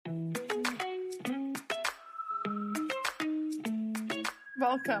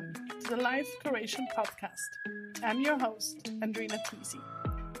Welcome to the Life Curation Podcast. I'm your host, Andrina Tisi.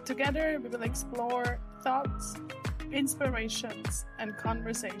 Together, we will explore thoughts, inspirations, and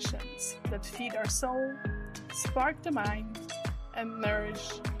conversations that feed our soul, spark the mind, and nourish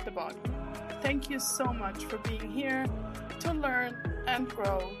the body. Thank you so much for being here to learn and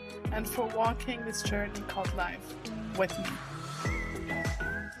grow, and for walking this journey called life with me.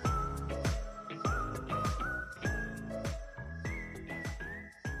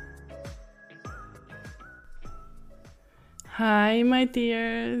 Hi, my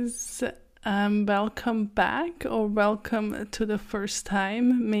dears. Welcome back, or welcome to the first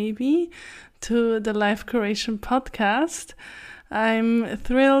time, maybe, to the Life Curation Podcast. I'm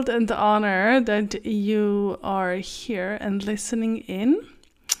thrilled and honored that you are here and listening in.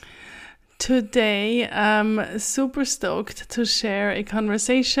 Today, I'm super stoked to share a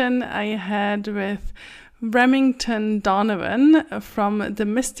conversation I had with Remington Donovan from the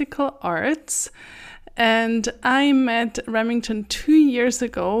Mystical Arts. And I met Remington 2 years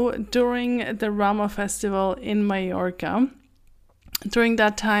ago during the Rama Festival in Mallorca. During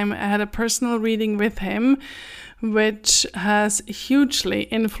that time, I had a personal reading with him, which has hugely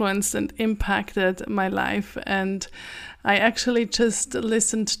influenced and impacted my life. And I actually just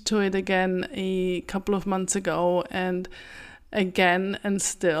listened to it again a couple of months ago, and again and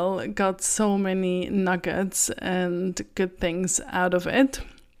still got so many nuggets and good things out of it.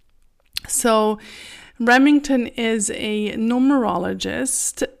 So Remington is a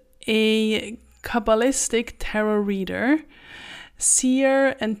numerologist, a Kabbalistic tarot reader,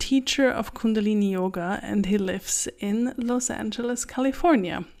 seer and teacher of Kundalini Yoga, and he lives in Los Angeles,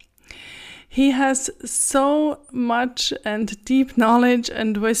 California. He has so much and deep knowledge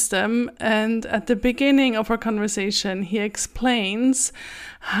and wisdom, and at the beginning of our conversation, he explains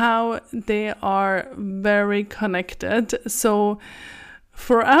how they are very connected. So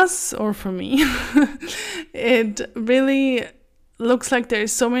for us, or for me, it really looks like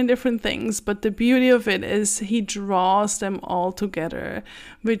there's so many different things, but the beauty of it is he draws them all together,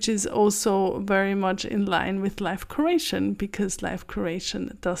 which is also very much in line with Life Curation, because Life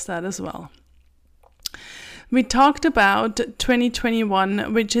Curation does that as well. We talked about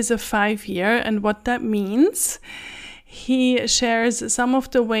 2021, which is a 5-year, and what that means. He shares some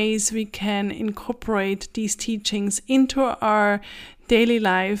of the ways we can incorporate these teachings into our daily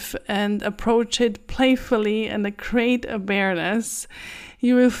life and approach it playfully and a great awareness.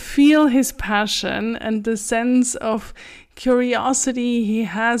 You will feel his passion and the sense of curiosity he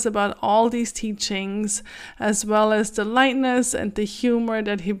has about all these teachings, as well as the lightness and the humor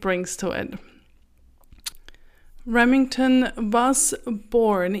that he brings to it. Remington was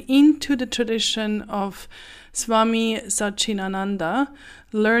born into the tradition of Swami Satchidananda,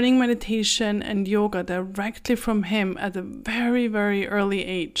 learning meditation and yoga directly from him at a very, very early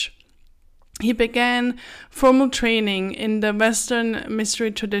age. He began formal training in the Western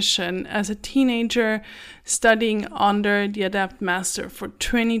mystery tradition as a teenager, studying under the Adept Master for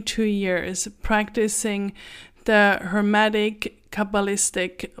 22 years, practicing the Hermetic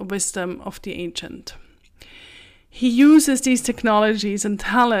Kabbalistic wisdom of the ancient. He uses these technologies and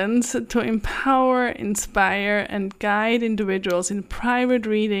talents to empower, inspire, and guide individuals in private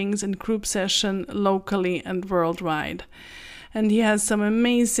readings and group sessions locally and worldwide. And he has some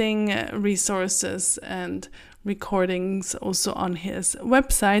amazing resources and recordings also on his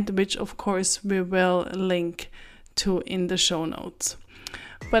website, which of course we will link to in the show notes.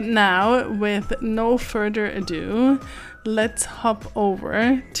 But now, with no further ado, let's hop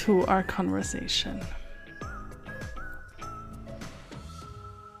over to our conversation.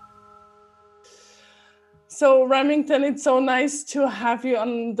 So Remington, it's so nice to have you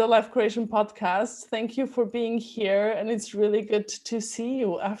on the Life Curation Podcast. Thank you for being here, and it's really good to see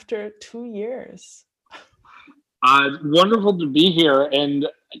you after 2 years. Wonderful to be here, and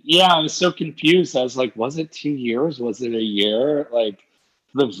yeah, I was so confused. I was like, was it 2 years? Was it a year? Like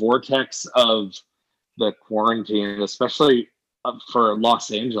the vortex of the quarantine, especially for Los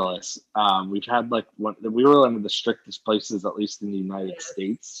Angeles. We've had we were one of the strictest places, at least in the United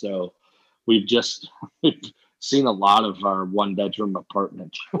States, so we've seen a lot of our one-bedroom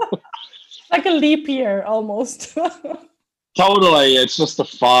apartment. Like a leap year, almost. Totally. It's just a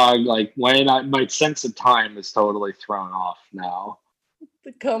fog. Like my sense of time is totally thrown off now.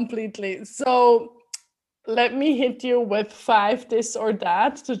 Completely. So let me hit you with 5 this or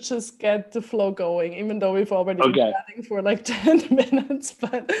that to just get the flow going, even though we've already been chatting for like 10 minutes.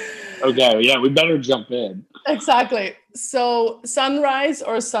 But okay, yeah, we better jump in. Exactly. So sunrise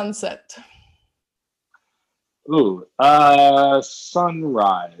or sunset? Ooh,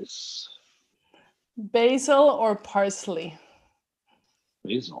 sunrise. Basil or parsley?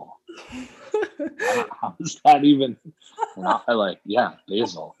 Basil. How is that even? And I like, yeah,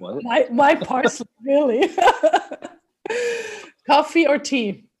 basil. What? Why parsley, really? Coffee or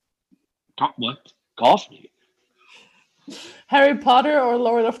tea? What? Coffee? Harry Potter or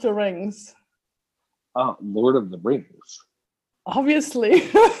Lord of the Rings? Oh, Lord of the Rings. Obviously.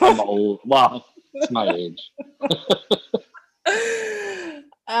 I'm old. Wow, it's my age.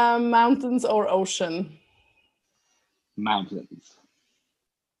 Mountains or ocean? Mountains.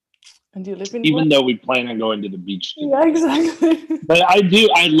 And you live in Even though we plan on going to the beach today. Yeah, exactly. But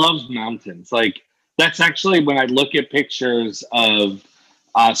I love mountains. Like, that's actually when I look at pictures of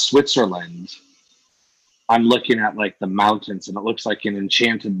Switzerland, I'm looking at like the mountains, and it looks like an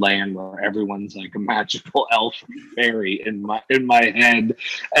enchanted land where everyone's like a magical elf or fairy in my head,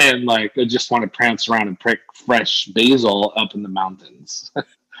 and like I just want to prance around and pick fresh basil up in the mountains.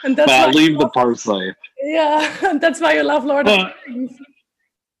 And But that's I'll why leave the parsley. yeah, and that's why you love Lord of the But Rings.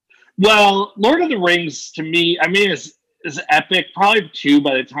 well, Lord of the Rings to me, I mean, is epic. Probably two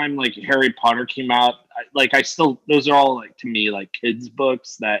by the time like Harry Potter came out. I still those are all like to me like kids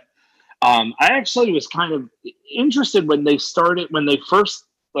books that I actually was kind of interested when they started when they first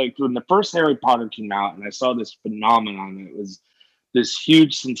like when the first Harry Potter came out, and I saw this phenomenon. It was this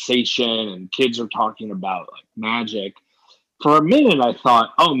huge sensation, and kids are talking about like magic. For a minute, I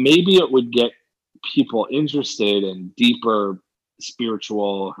thought, oh, maybe it would get people interested in deeper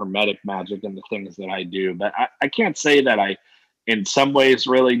spiritual hermetic magic and the things that I do. But I can't say that I, in some ways,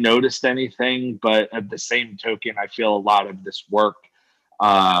 really noticed anything. But at the same token, I feel a lot of this work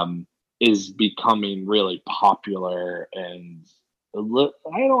um, is becoming really popular and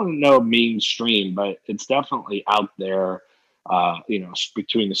I don't know mainstream, but it's definitely out there.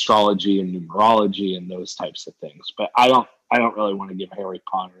 Between astrology and numerology and those types of things. But I don't really want to give Harry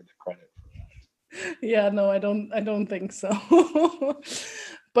Potter the credit for that. Yeah, no, I don't think so.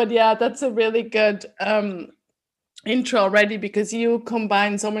 But yeah, that's a really good intro already, because you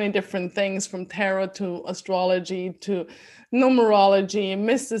combine so many different things, from tarot to astrology to numerology,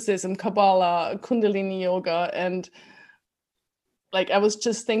 mysticism, Kabbalah, Kundalini yoga. And like, I was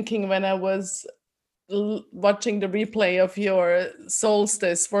just thinking when I was watching the replay of your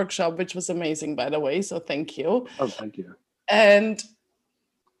solstice workshop, which was amazing, by the way, so thank you. Oh, thank you. And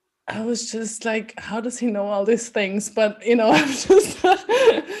I was just like, how does he know all these things? But I'm just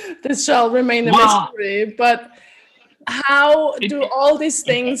this shall remain a Wow. mystery. But how do all these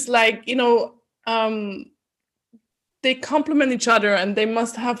things, like, they complement each other, and they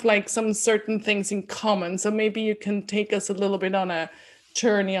must have like some certain things in common. So maybe you can take us a little bit on a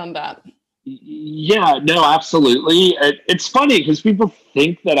journey on that. Yeah, no, absolutely. It's funny because people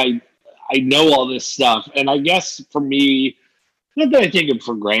think that I know all this stuff, and I guess for me, not that I take it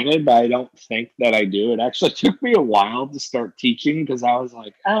for granted, but I don't think that I do. It actually took me a while to start teaching because I was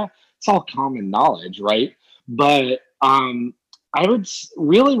like, it's all common knowledge, right? But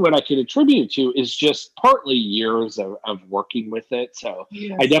really what I could attribute it to is just partly years of working with it. So I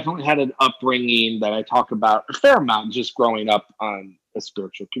Yes. definitely had an upbringing that I talk about a fair amount, just growing up on a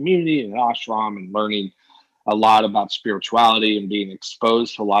spiritual community and an ashram and learning a lot about spirituality and being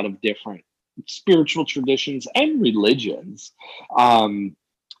exposed to a lot of different spiritual traditions and religions. Um,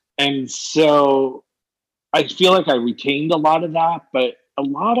 and so I feel like I retained a lot of that, but a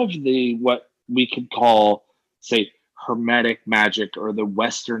lot of the what we could call, say, hermetic magic or the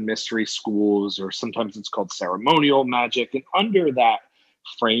Western mystery schools, or sometimes it's called ceremonial magic. And under that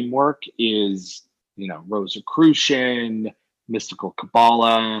framework is, Rosicrucian, mystical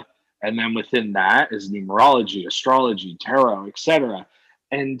Kabbalah, and then within that is numerology, astrology, tarot, etc.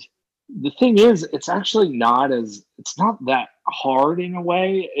 And the thing is, it's not that hard in a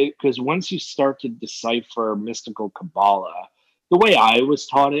way, because once you start to decipher mystical Kabbalah, the way I was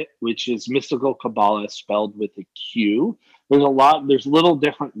taught it, which is mystical Kabbalah spelled with a Q. There's little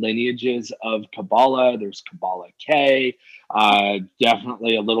different lineages of Kabbalah. There's Kabbalah K,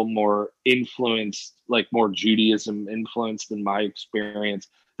 definitely a little more influenced, like more Judaism influenced in my experience.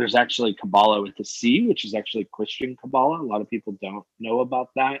 There's actually Kabbalah with a C, which is actually Christian Kabbalah. A lot of people don't know about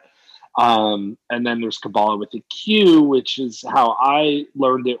that. And then there's Kabbalah with a Q, which is how I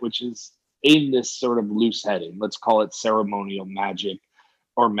learned it, which is in this sort of loose heading. Let's call it ceremonial magic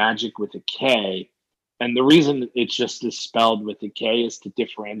or magic with a K. And the reason it's just is spelled with a K is to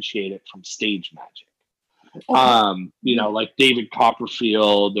differentiate it from stage magic. Like David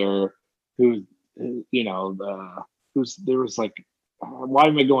Copperfield, or who, there was like, why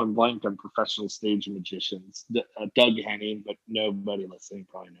am I going blank on professional stage magicians? Doug Henning, but nobody listening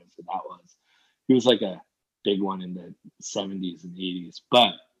probably knows who that was. He was like a big one in the 70s and 80s,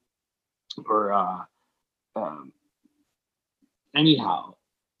 or anyhow,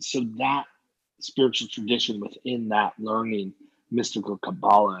 so that spiritual tradition within that learning mystical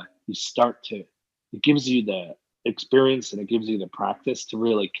Kabbalah, it gives you the experience and it gives you the practice to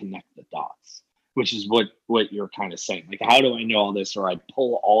really connect the dots, which is what you're kind of saying. Like, how do I know all this? Or I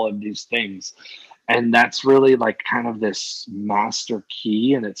pull all of these things. And that's really like kind of this master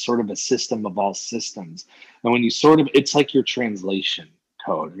key, and it's sort of a system of all systems. And when you it's like your translation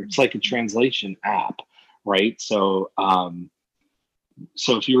code, it's like a translation app, right? So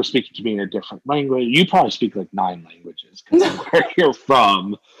if you were speaking to me in a different language, you probably speak like 9 languages because of where you're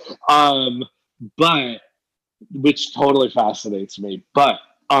from, but which totally fascinates me. But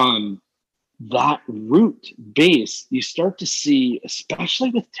that root base, you start to see,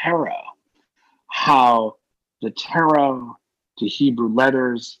 especially with tarot, how the tarot to Hebrew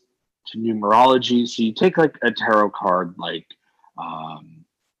letters to numerology. So you take like a tarot card, like,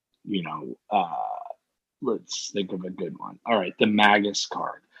 you know, let's think of a good one. All right, the Magus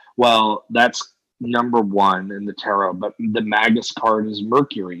card. Well, that's number 1 in the tarot, but the Magus card is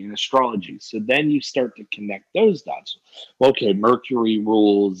Mercury in astrology. So then you start to connect those dots. Okay, Mercury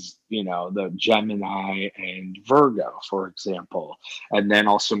rules, you know, the Gemini and Virgo, for example. And then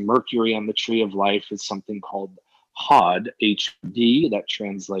also Mercury on the tree of life is something called HOD, HD, that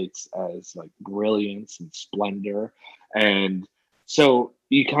translates as like brilliance and splendor. And so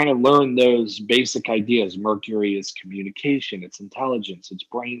you kind of learn those basic ideas. Mercury is communication, it's intelligence, it's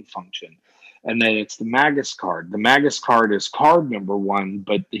brain function. And then it's the Magus card. The Magus card is card number 1,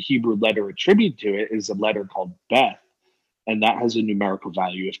 but the Hebrew letter attributed to it is a letter called Beth. And that has a numerical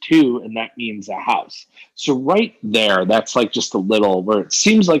value of 2, and that means a house. So right there, that's like just a little where it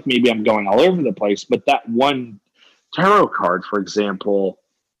seems like maybe I'm going all over the place, but that one tarot card, for example,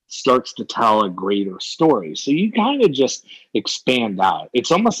 starts to tell a greater story. So you kind of just expand out.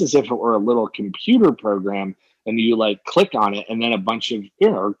 It's almost as if it were a little computer program, and you like click on it, and then a bunch of,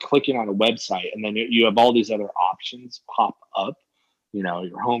 or clicking on a website, and then you have all these other options pop up, you know,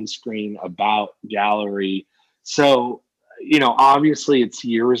 your home screen, about, gallery. So, you know, obviously it's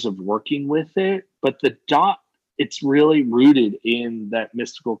years of working with it, but the dot, it's really rooted in that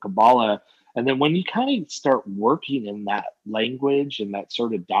mystical Kabbalah. And then when you kind of start working in that language and that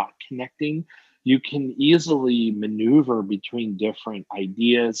sort of dot connecting, you can easily maneuver between different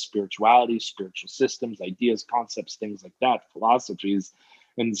ideas, spirituality, spiritual systems, ideas, concepts, things like that, philosophies,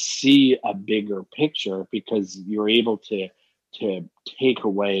 and see a bigger picture because you're able to take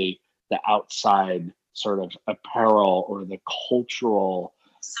away the outside sort of apparel or the cultural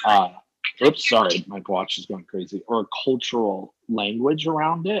sorry, my watch is going crazy, or cultural language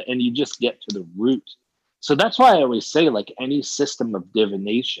around it, and you just get to the root. So that's why I always say, like, any system of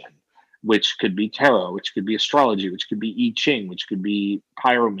divination, which could be tarot, which could be astrology, which could be I Ching, which could be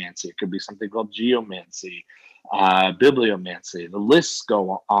pyromancy, it could be something called geomancy, bibliomancy, the lists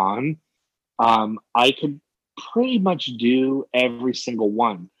go on. I could pretty much do every single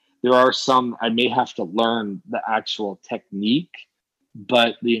one. There are some I may have to learn the actual technique,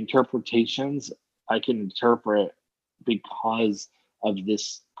 but the interpretations I can interpret because of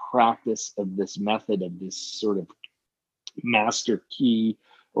this practice, of this method, of this sort of master key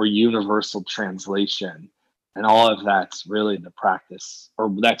or universal translation. And all of that's really the practice,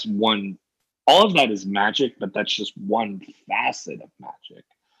 or that's one, all of that is magic, but that's just one facet of magic.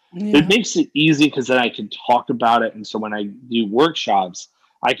 Yeah. It makes it easy because then I can talk about it. And so when I do workshops,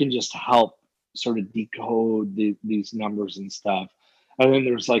 I can just help sort of decode these numbers and stuff. And then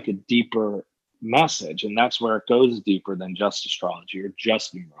there's like a deeper message, and that's where it goes deeper than just astrology or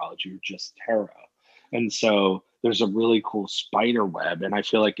just numerology or just tarot. And so there's a really cool spider web, and I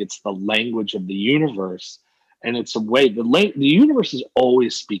feel like it's the language of the universe, and it's a way the universe is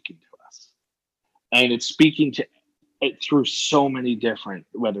always speaking to us, and it's speaking to it through so many different,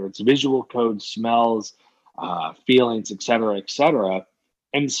 whether it's visual codes, smells, feelings, etc., etc.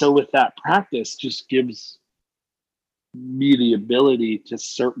 And so with that practice, just gives me the ability to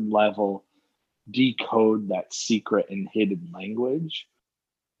certain level decode that secret and hidden language,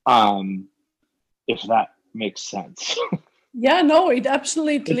 if that makes sense. Yeah, no, it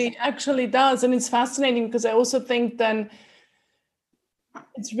absolutely actually does. And it's fascinating because I also think then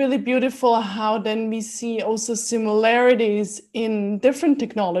it's really beautiful how then we see also similarities in different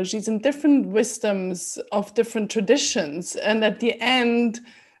technologies and different wisdoms of different traditions. And at the end,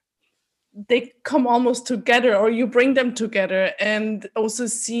 they come almost together, or you bring them together, and also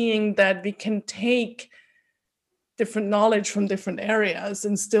seeing that we can take different knowledge from different areas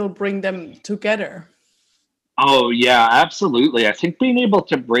and still bring them together. Oh, yeah, absolutely. I think being able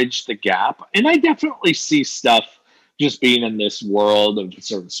to bridge the gap, and I definitely see stuff just being in this world of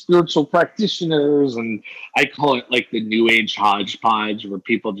sort of spiritual practitioners, and I call it like the new age hodgepodge, where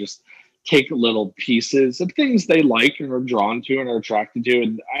people just take little pieces of things they like and are drawn to and are attracted to.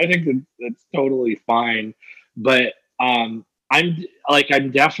 And I think that that's totally fine. But I'm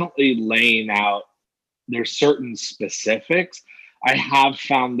definitely laying out, there's certain specifics. I have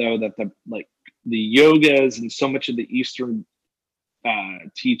found though that the yogas and so much of the Eastern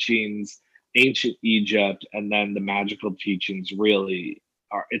teachings, ancient Egypt, and then the magical teachings really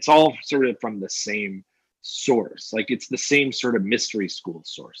are, it's all sort of from the same source. Like it's the same sort of mystery school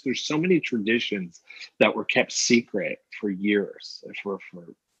source. There's so many traditions that were kept secret for years.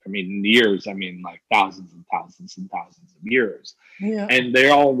 Years, I mean like thousands and thousands and thousands of years. Yeah. And they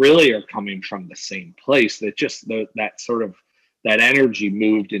all really are coming from the same place. That just that energy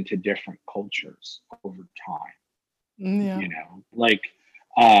moved into different cultures over time. Yeah. You know, like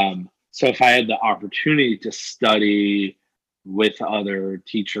so if I had the opportunity to study with other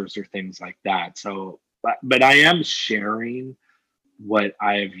teachers or things like that, but I am sharing what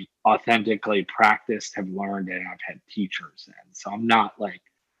I've authentically practiced, have learned, and I've had teachers in. So I'm not like,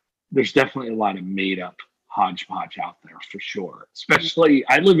 there's definitely a lot of made up hodgepodge out there for sure. Especially,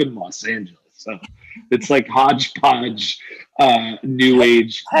 I live in Los Angeles, so it's like hodgepodge, new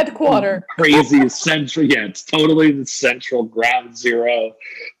age headquarter, crazy central. Yeah, it's totally the central ground zero.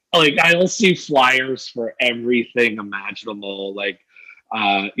 Like I'll see flyers for everything imaginable, like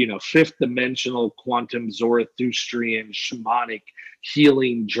fifth dimensional quantum Zarathustrian shamanic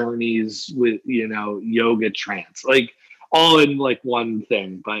healing journeys with yoga trance, like all in like one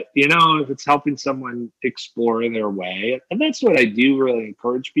thing. But if it's helping someone explore their way, and that's what I do really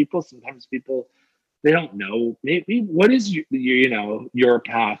encourage people. Sometimes people, they don't know maybe what is your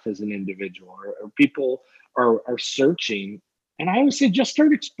path as an individual, or people are searching. And I always say, just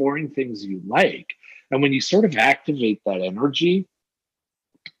start exploring things you like. And when you sort of activate that energy,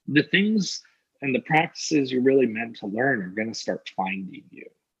 the things and the practices you're really meant to learn are going to start finding you.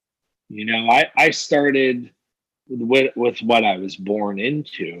 I started with what I was born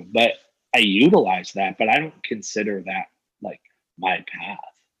into, but I utilize that, but I don't consider that like my path.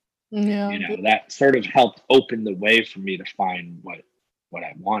 Yeah. That sort of helped open the way for me to find what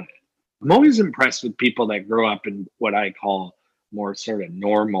I wanted. I'm always impressed with people that grow up in what I call more sort of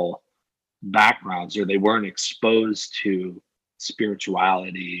normal backgrounds, or they weren't exposed to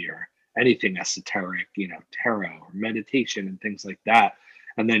spirituality or anything esoteric, tarot or meditation and things like that,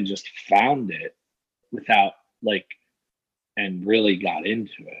 and then just found it without and really got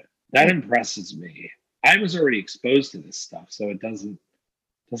into it. That impresses me. I was already exposed to this stuff, so it doesn't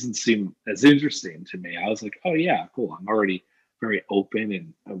seem as interesting to me. I was like, oh yeah, cool. I'm already very open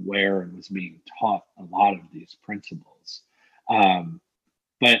and aware and was being taught a lot of these principles.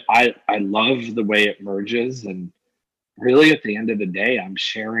 But I love the way it merges, and really at the end of the day, I'm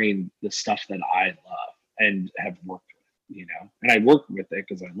sharing the stuff that I love and have worked with, and I work with it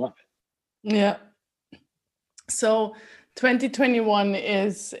because I love it. Yeah. So 2021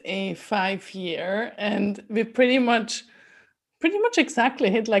 is a 5-year, and we pretty much exactly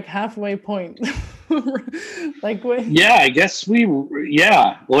hit like halfway point. I guess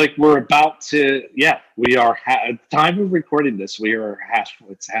we're about to, we are at the time of recording this, we are half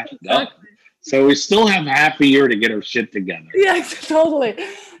done. So we still have half a year to get our shit together. Yeah, totally.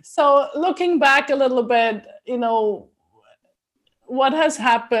 So looking back a little bit, what has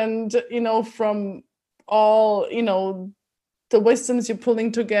happened, from all, the wisdoms you're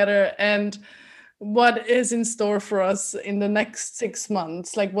pulling together, and what is in store for us in the next 6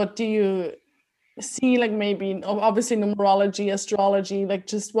 months? Like, what do you see? Like, maybe obviously numerology, astrology, like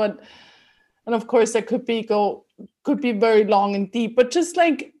just what, and of course that could be very long and deep, but just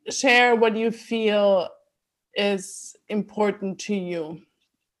like share what you feel is important to you.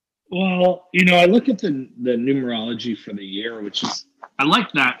 Well, I look at the numerology for the year, which is, I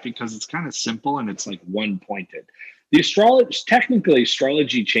like that because it's kind of simple and it's like one pointed. The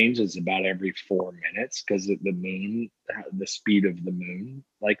astrology changes about every 4 minutes because of the moon, the speed of the moon,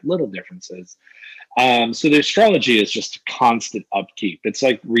 like little differences. So the astrology is just a constant upkeep. It's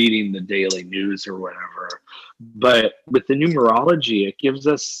like reading the daily news or whatever. But with the numerology, it gives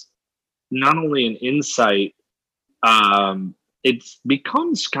us not only an insight, it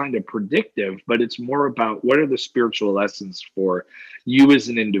becomes kind of predictive, but it's more about what are the spiritual lessons for you as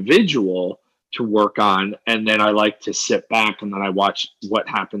an individual to work on. And then I like to sit back and then I watch what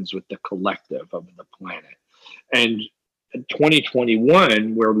happens with the collective of the planet. And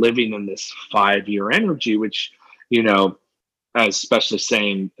 2021, we're living in this 5-year energy, which, especially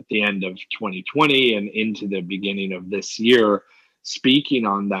saying at the end of 2020 and into the beginning of this year, speaking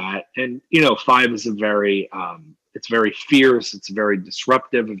on that. And, 5 is a very it's very fierce, it's very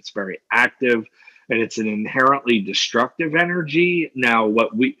disruptive, it's very active, and it's an inherently destructive energy. Now,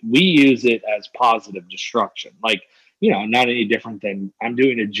 what we use it as positive destruction, like, not any different than I'm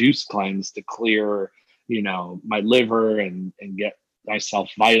doing a juice cleanse to clear, my liver and get myself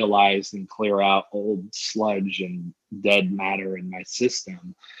vitalized and clear out old sludge and dead matter in my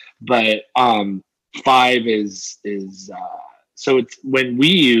system. But five is so it's when we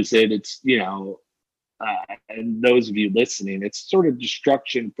use it, it's and those of you listening, it's sort of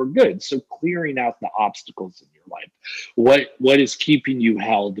destruction for good. So clearing out the obstacles in your life. What is keeping you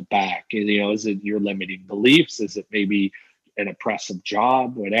held back? Is it your limiting beliefs? Is it maybe an oppressive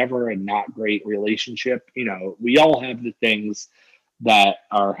job, whatever, a not great relationship? We all have the things that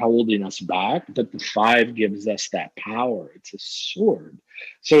are holding us back, but the five gives us that power. It's a sword.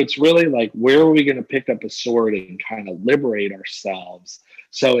 So it's really like, where are we going to pick up a sword and kind of liberate ourselves?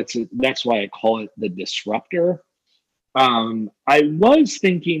 So that's why I call it the disruptor. I was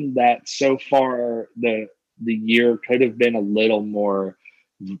thinking that so far the year could have been a little more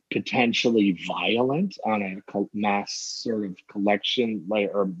potentially violent on a mass sort of collection,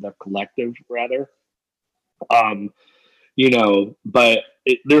 or the collective rather. But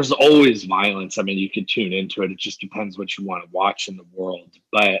there's always violence. I mean, you could tune into it. It just depends what you want to watch in the world.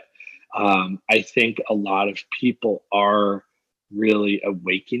 But I think a lot of people are really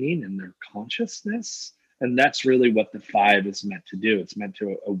awakening in their consciousness. And that's really what the five is meant to do. It's meant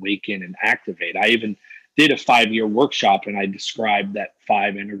to awaken and activate. I even did a 5-year workshop, and I described that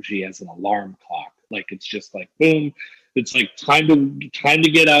five energy as an alarm clock. Like, it's just like, boom, it's like time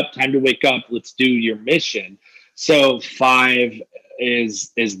to get up, time to wake up. Let's do your mission. So five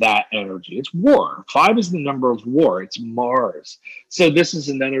is that energy. It's war. Five is the number of war. It's Mars. So this is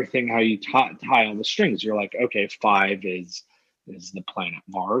another thing how you tie all the strings. You're like, okay, five is the planet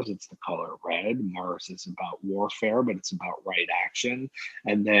Mars. It's the color red. Mars is about warfare, but it's about right action.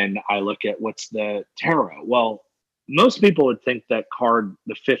 And then I look at what's the tarot. Well, most people would think that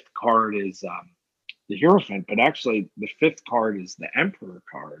the fifth card is the Hierophant, but actually the fifth card is the Emperor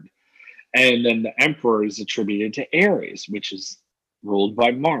card. And then the Emperor is attributed to Aries, which is ruled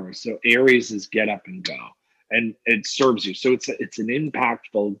by Mars. So Aries is get up and go, and it serves you. So it's an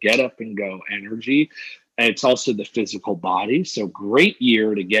impactful get up and go energy. And it's also the physical body. So great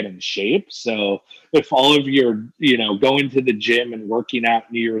year to get in shape. So if all of your, going to the gym and working out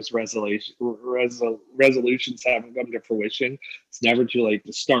New Year's resolutions haven't come to fruition, it's never too late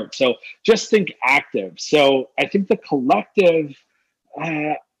to start. So just think active. So I think the collective,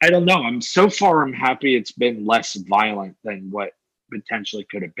 I don't know. I'm happy it's been less violent than what potentially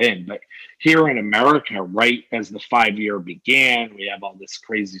could have been. But here in America, right as the 5-year began, we have all this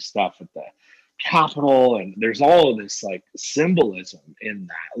crazy stuff at the Capitol, and there's all of this like symbolism in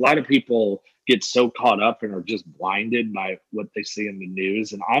that. A lot of people get so caught up and are just blinded by what they see in the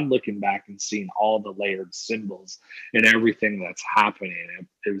news. And I'm looking back and seeing all the layered symbols and everything that's happening.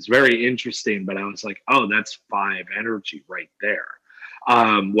 It was very interesting, but I was like, oh, that's five energy right there.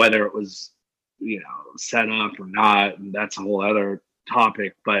 Whether it was, set up or not, and that's a whole other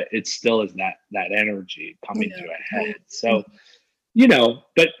topic, but it still is that energy coming to a head. So,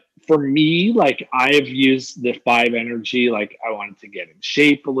 but for me, like, I've used the five energy, like I wanted to get in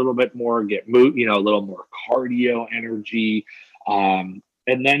shape a little bit more, get move, a little more cardio energy. And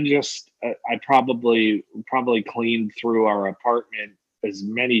then just, I probably cleaned through our apartment as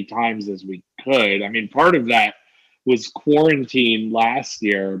many times as we could. I mean, part of that was quarantine last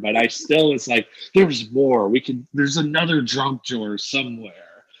year, but I still was like, there's more. There's another drunk drawer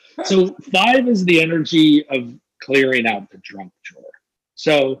somewhere. So five is the energy of clearing out the drunk drawer.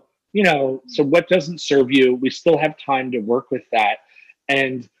 So, so what doesn't serve you, we still have time to work with that.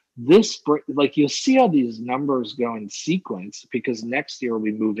 And like, you'll see how these numbers go in sequence, because next year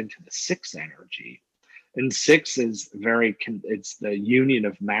we move into the six energy. And six is it's the union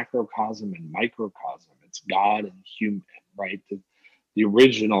of macrocosm and microcosm. It's God and human, right? The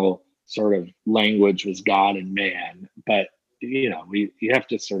original sort of language was God and man, but you have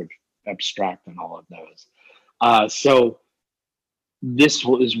to sort of abstract on all of those. So this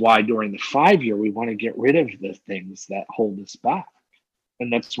is why during the 5-year we want to get rid of the things that hold us back,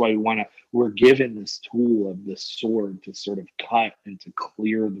 and that's why we're given this tool of this sword to sort of cut and to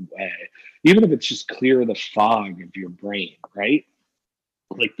clear the way, even if it's just clear the fog of your brain, right?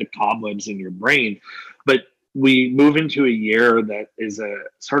 Like the cobwebs in your brain. But we move into a year that is a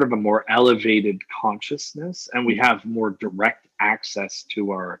sort of a more elevated consciousness, and we have more direct access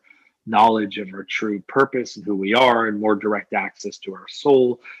to our knowledge of our true purpose and who we are, and more direct access to our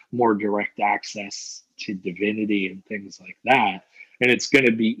soul, more direct access to divinity and things like that. And it's going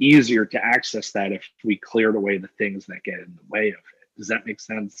to be easier to access that if we cleared away the things that get in the way of it. Does that make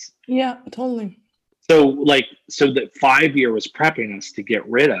sense? Yeah, totally. So the 5-year was prepping us to get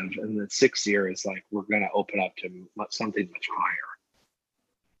rid of, and the 6th year is like, we're going to open up to something much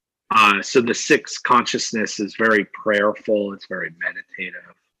higher. So the 6th consciousness is very prayerful. It's very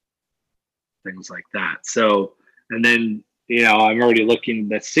meditative, things like that. So, and then, I'm already looking,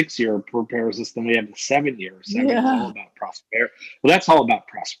 the 6th year prepares us. Then we have the 7 years. 7 is all about prosperity. Well, that's all about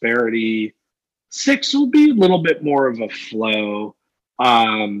prosperity. 6 will be a little bit more of a flow.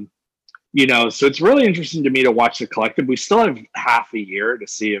 So it's really interesting to me to watch the collective. We still have half a year to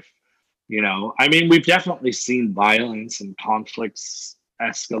see if, we've definitely seen violence and conflicts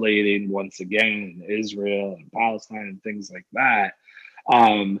escalating once again in Israel and Palestine and things like that.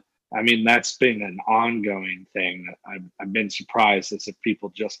 That's been an ongoing thing. I've been surprised as if people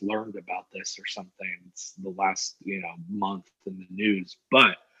just learned about this or something. It's the last, month in the news.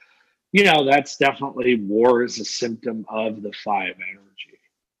 But, that's definitely war is a symptom of the 5 energy.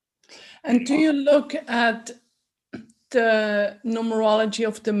 And do you look at the numerology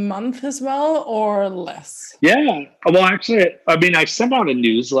of the month as well, or less? Yeah. Well, actually, I send out a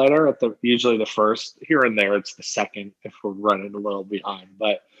newsletter at usually the first. Here and there, it's the second if we're running a little behind.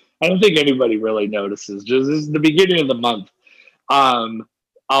 But I don't think anybody really notices. Just this is the beginning of the month.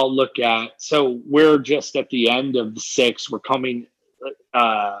 I'll look at. So we're just at the end of the 6. We're coming.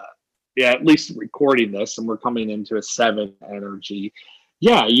 At least recording this, and we're coming into a 7 energy.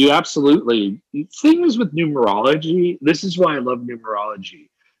 Yeah, you absolutely. Things with numerology. This is why I love numerology.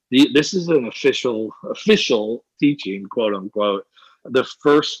 This is an official teaching, quote unquote. The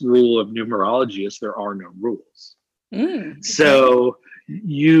first rule of numerology is there are no rules. Okay. So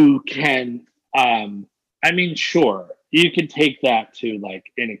you can, sure, you can take that to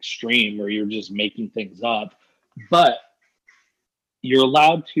like an extreme where you're just making things up, but you're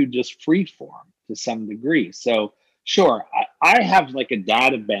allowed to just freeform to some degree. So sure, I have like a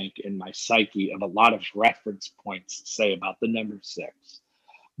data bank in my psyche of a lot of reference points to say about the number 6.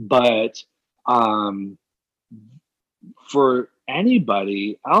 But for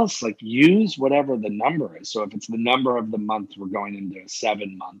anybody else, like use whatever the number is. So if it's the number of the month, we're going into a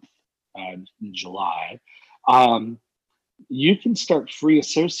 7 month in July. You can start free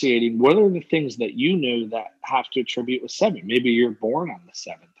associating what are the things that that have to attribute with 7. Maybe you're born on the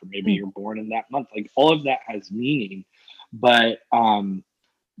 7th, or maybe you're born in that month. Like all of that has meaning. But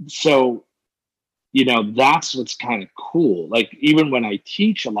that's what's kind of cool. Like even when I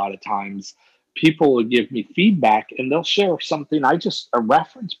teach, a lot of times people will give me feedback and they'll share something, a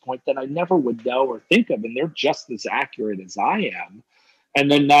reference point that I never would know or think of, and they're just as accurate as I am.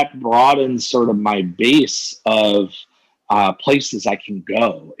 And then that broadens sort of my base of places I can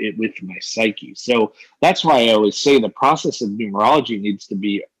go with my psyche. So that's why I always say the process of numerology needs to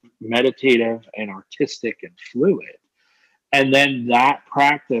be meditative and artistic and fluid. And then that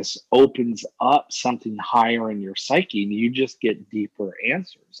practice opens up something higher in your psyche, and you just get deeper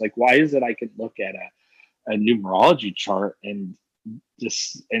answers. Like, why is it I can look at a numerology chart and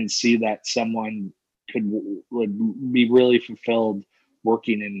see that someone would be really fulfilled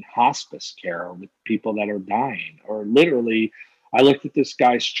working in hospice care with people that are dying? Or literally, I looked at this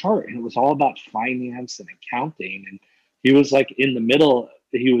guy's chart and it was all about finance and accounting. And he was like in the middle,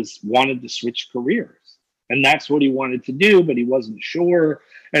 wanted to switch careers. And that's what he wanted to do, but he wasn't sure.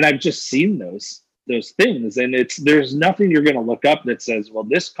 And I've just seen those things. And there's nothing you're going to look up that says, well,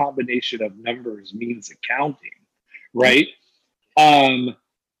 this combination of numbers means accounting, right?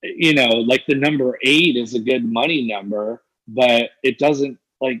 Like the number 8 is a good money number, but it doesn't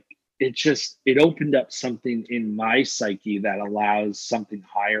it opened up something in my psyche that allows something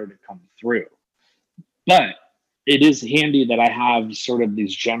higher to come through. But it is handy that I have sort of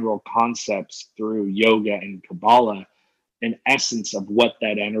these general concepts through yoga and Kabbalah, an essence of what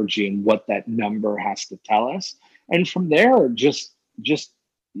that energy and what that number has to tell us. And from there, just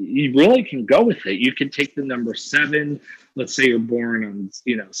you really can go with it. You can take the number 7. Let's say you're born on,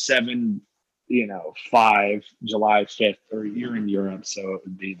 7, 5, July 5th, or you're in Europe, so it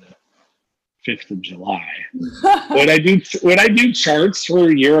would be the 5th of July. When I do charts for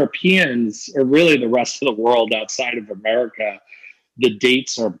Europeans, or really the rest of the world outside of America, the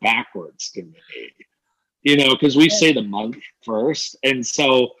dates are backwards to me, because we say the month first. And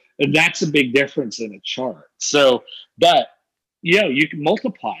so that's a big difference in a chart. So, but, you can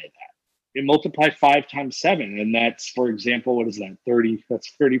multiply that. You multiply 5 times 7. And that's, for example, what is that? 30,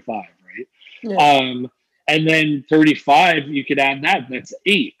 that's 35, right? Yeah. And then 35, you could add that, and that's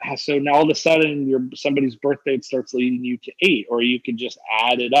 8. So now all of a sudden, somebody's birthday starts leading you to 8, or you can just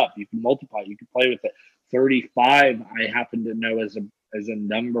add it up. You can multiply. You can play with it. 35 I happen to know as a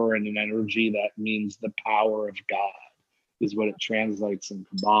number and an energy that means the power of God is what it translates in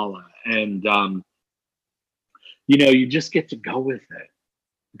Kabbalah. And you just get to go with it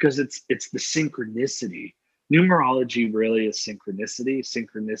because it's the synchronicity. Numerology really is synchronicity.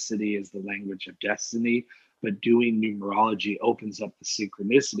 Synchronicity is the language of destiny, but doing numerology opens up the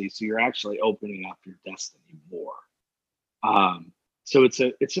synchronicity, so you're actually opening up your destiny more. So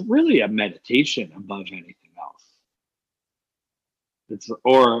it's really a meditation above anything else.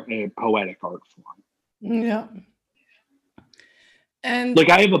 Or a poetic art form. Yeah. And like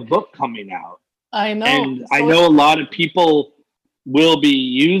I have a book coming out. I know. And I know a lot of people will be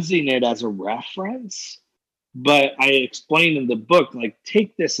using it as a reference, but I explain in the book, like,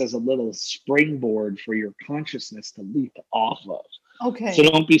 take this as a little springboard for your consciousness to leap off of. Okay. So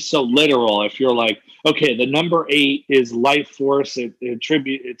don't be so literal. If you're like, okay, the number 8 is life force.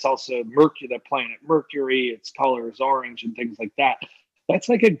 It's also Mercury, the planet Mercury. Its color is orange and things like that. That's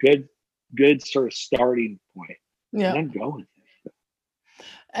like a good sort of starting point. Yeah. And then go with it.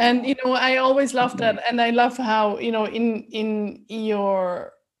 And I always love that, and I love how in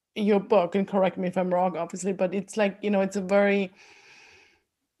your book, and correct me if I'm wrong, obviously, but it's like it's a very,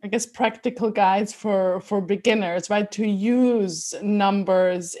 I guess, practical guides for beginners, right, to use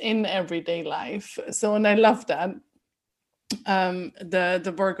numbers in everyday life. So, and I love that.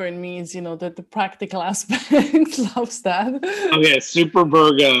 The Virgo in me is the practical aspect loves that. Okay, super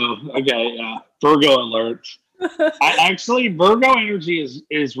Virgo. Okay, yeah, Virgo alert. Virgo energy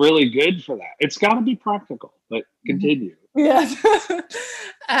is really good for that. It's got to be practical, but continue. Yeah.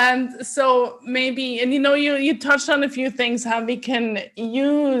 And so maybe, and you touched on a few things, how we can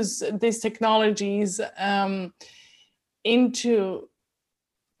use these technologies into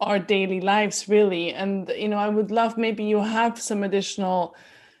our daily lives, really. And I would love, maybe you have some additional,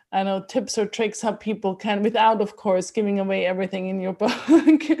 I know, tips or tricks how people can, without, of course, giving away everything in your book,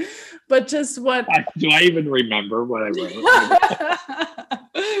 but just what. Do I even remember what I wrote?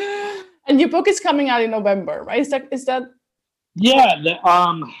 And your book is coming out in November, right? Is that? Yeah.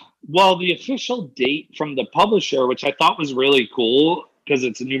 The official date from the publisher, which I thought was really cool because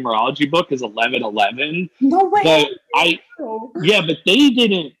it's a numerology book, is 11/11. No way. But but they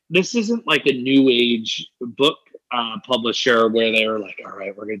didn't. This isn't like a new age book publisher where they were like, all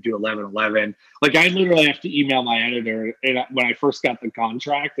right, we're going to do 11/11. Like, I literally have to email my editor when I first got the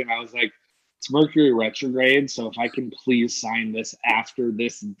contract, and I was like, it's Mercury retrograde, so if I can please sign this after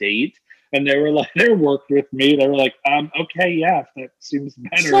this date. And they were like, they worked with me. They were like, okay, yeah, if that seems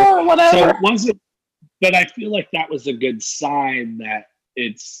better. Sure, whatever. So it wasn't, but I feel like that was a good sign that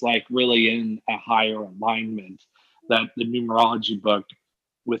it's like really in a higher alignment, that the numerology book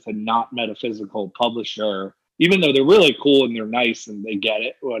with a not metaphysical publisher, even though they're really cool and they're nice and they get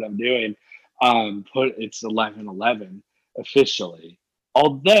it, what I'm doing, it's 11/11 officially.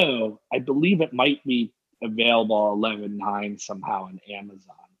 Although I believe it might be available 11/9 somehow on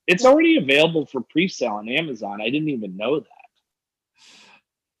Amazon. It's already available for pre-sale on Amazon. I didn't even know that.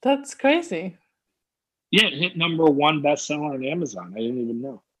 That's crazy. Yeah, it hit number 1 bestseller on Amazon. I didn't even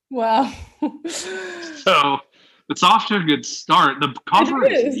know. Wow. So it's off to a good start. The cover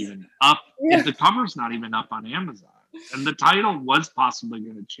isn't even up. Yeah. The cover's not even up on Amazon. And the title was possibly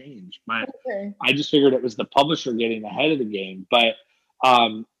going to change. But I just figured it was the publisher getting ahead of the game. But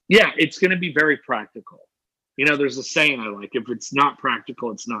it's going to be very practical. There's a saying I like, if it's not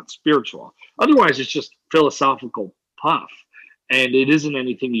practical, it's not spiritual. Otherwise, it's just philosophical puff. And it isn't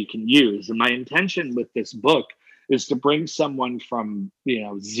anything you can use. And my intention with this book is to bring someone from,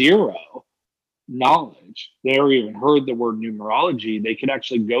 zero knowledge, they never even heard the word numerology. They could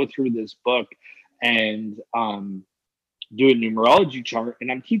actually go through this book and do a numerology chart.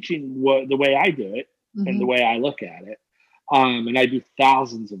 And I'm teaching the way I do it and the way I look at it. And I do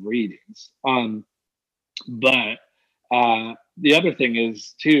thousands of readings. But the other thing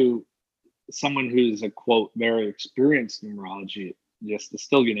is, too, someone who's a, quote, very experienced numerology just is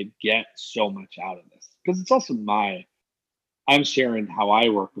still going to get so much out of this. Because it's also I'm sharing how I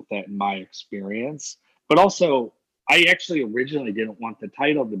work with that in my experience. But also, I actually originally didn't want the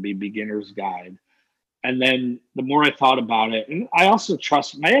title to be Beginner's Guide. And then the more I thought about it, and I also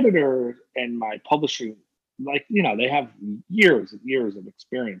trust my editor and my publisher, they have years and years of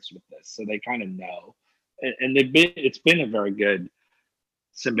experience with this. So they kind of know. And it's been a very good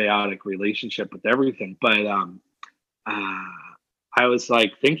symbiotic relationship with everything. But I was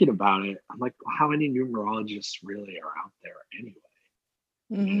like thinking about it. I'm like, how many numerologists really are out there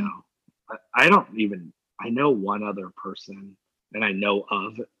anyway? I know one other person, and I know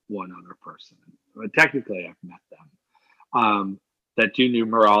of one other person. But technically, I've met them that do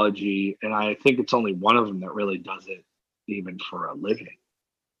numerology, and I think it's only one of them that really does it even for a living.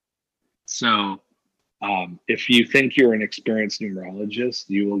 So if you think you're an experienced numerologist,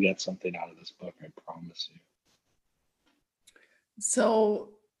 you will get something out of this book, I promise you. So,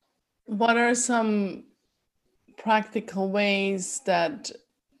 what are some practical ways that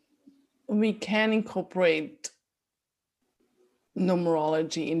we can incorporate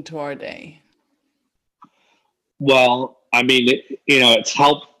numerology into our day? Well, I mean, it's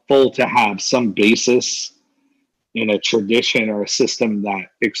helpful to have some basis in a tradition or a system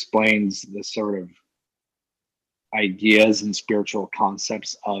that explains the sort of ideas and spiritual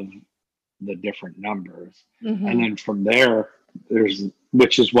concepts of the different numbers. Mm-hmm. And then from there,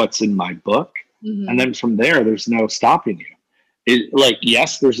 which is what's in my book. Mm-hmm. And then from there, there's no stopping you.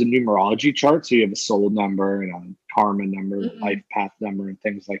 Yes, there's a numerology chart. So you have a soul number and a karma number, Mm-hmm. life path number, and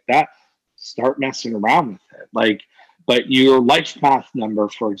things like that. Start messing around with it. But your life path number,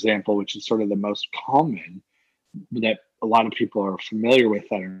 for example, which is sort of the most common that a lot of people are familiar with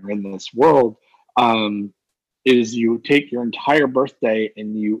that are in this world, is you take your entire birthday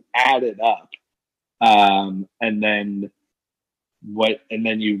and you add it up. And then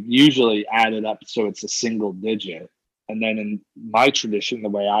you usually add it up so it's a single digit. And then in my tradition, the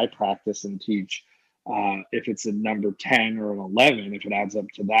way I practice and teach, if it's a number 10 or an 11, if it adds up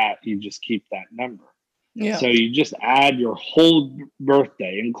to that, you just keep that number. Yeah. So you just add your whole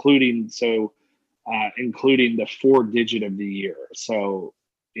birthday, including the 4-digit of the year. So,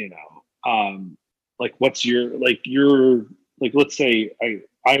 what's let's say I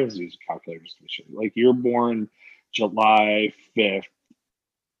always use calculators to show you. Like you're born July 5th,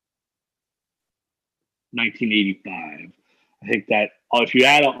 1985. I think that if you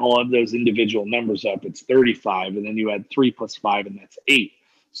add all of those individual numbers up, it's 35, and then you add 3 plus 5, and that's 8.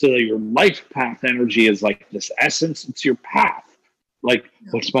 So that your life path energy is like this essence. It's your path. Like,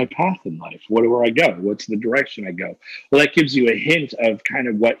 what's my path in life? Where I go? What's the direction I go? Well, that gives you a hint of kind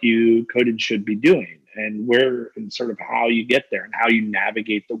of what you coded should be doing and where and sort of how you get there and how you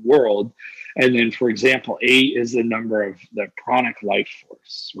navigate the world. And then, for example, 8 is the number of the pranic life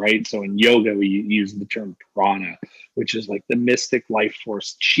force, right? So in yoga, we use the term prana, which is like the mystic life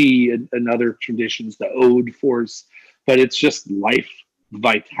force. Chi, in other traditions, the ode force, but it's just life,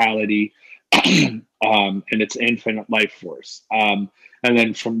 vitality, and it's infinite life force. And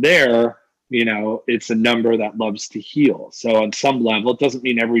then from there, it's a number that loves to heal. So on some level, it doesn't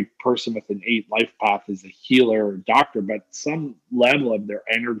mean every person with an 8 life path is a healer or doctor, but some level of their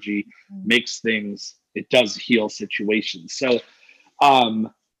energy makes things, it does heal situations. So,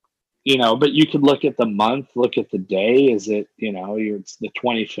 but you could look at the month, look at the day. Is it, it's the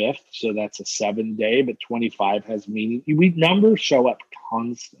 25th. So that's a 7-day, but 25 has meaning. Numbers show up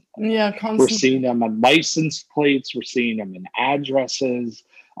constantly. Yeah, constantly. We're seeing them on license plates. We're seeing them in addresses.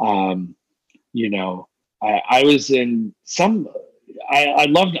 I was in I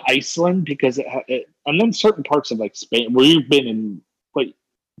loved Iceland because and then certain parts of like Spain where you've been in. Wait,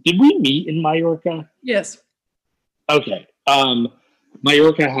 did we meet in Mallorca? Yes. Okay.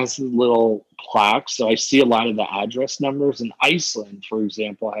 Mallorca has little plaques, so I see a lot of the address numbers. And Iceland, for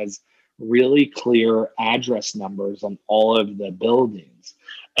example, has really clear address numbers on all of the buildings,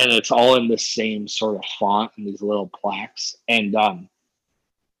 and it's all in the same sort of font and these little plaques. And I'm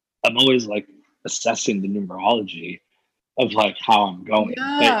always like assessing the numerology of like how I'm going.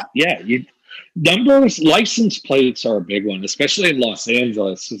 Yeah. But numbers, license plates are a big one, especially in Los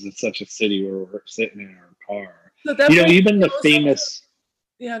Angeles, because it's such a city where we're sitting in our car. So even the famous.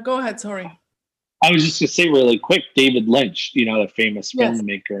 Yeah, go ahead. Sorry. I was just going to say really quick, David Lynch, the famous Yes.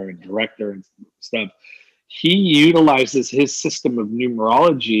 filmmaker and director and stuff. He utilizes his system of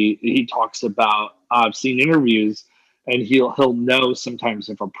numerology. He talks about, I've seen interviews, and he'll know sometimes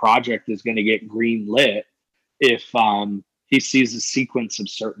if a project is going to get green lit if he sees a sequence of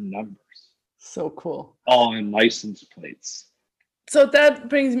certain numbers. So cool. All in license plates. So that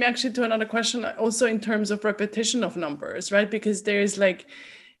brings me actually to another question, also in terms of repetition of numbers, right? Because there's like,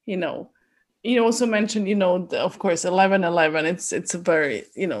 you also mentioned, of course, 1111. It's a very,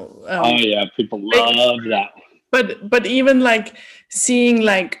 oh yeah, people love that one. But even like seeing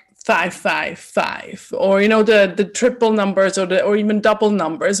like 555 or the triple numbers or even double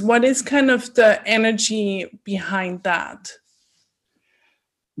numbers, what is kind of the energy behind that?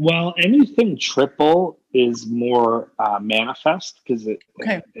 Well, anything triple is more manifest because it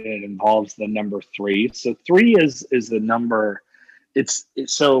involves the number 3. So 3 is the number. It's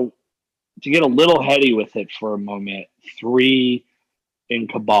so to get a little heady with it for a moment. 3 in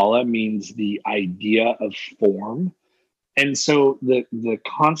Kabbalah means the idea of form, and so the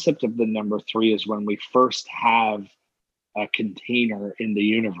concept of the number 3 is when we first have a container in the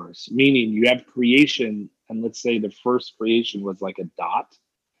universe, meaning you have creation, and let's say the first creation was like a dot,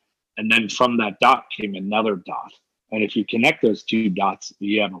 and then from that dot came another dot. And if you connect those two dots,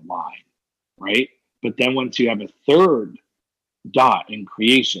 you have a line, right? But then once you have a third dot in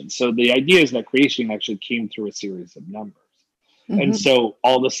creation, so the idea is that creation actually came through a series of numbers. And so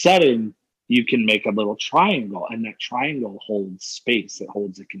all of a sudden, you can make a little triangle, and that triangle holds space, it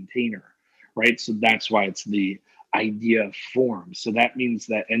holds a container, right? So that's why it's the idea of form. So that means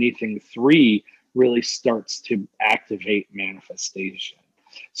that anything three really starts to activate manifestation.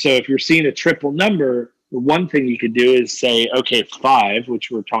 So if you're seeing a triple number, the one thing you could do is say, okay, five,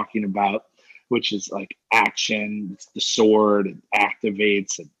 which we're talking about, which is like action, it's the sword, it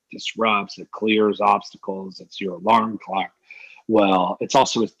activates, it disrupts, it clears obstacles, it's your alarm clock. Well, it's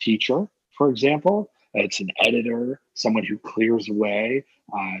also a teacher, for example. It's an editor, someone who clears away.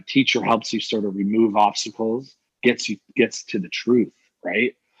 Teacher helps you sort of remove obstacles, gets to the truth,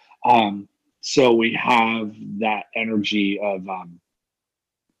 right? So we have that energy of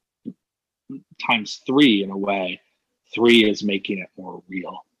times three in a way. Three is making it more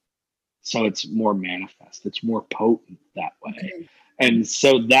real. So it's more manifest. It's more potent that way. Okay. And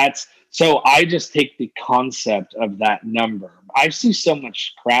so I just take the concept of that number. I see so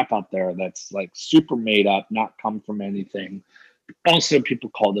much crap out there that's like super made up, not come from anything. Also, people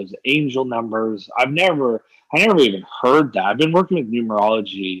call those angel numbers. I never even heard that. I've been working with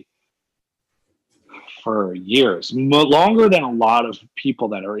numerology for years, longer than a lot of people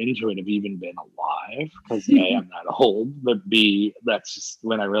that are into it have even been alive, because A, I'm not old, but B, that's just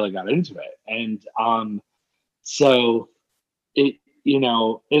when I really got into it. And so it,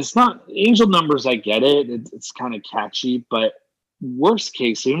 it's not angel numbers. I get it. It's kind of catchy, but worst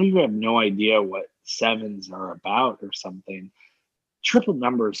case, even if you have no idea what sevens are about or something, triple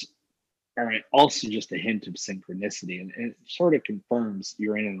numbers are also just a hint of synchronicity, and it sort of confirms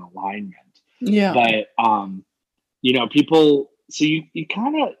you're in an alignment. Yeah. But people, so you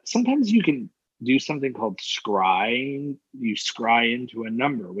kind of, sometimes you can do something called scrying. You scry into a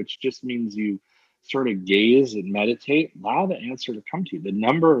number, which just means you sort of gaze and meditate, allow the answer to come to you. The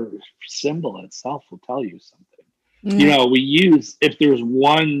number symbol itself will tell you something. We use, if there's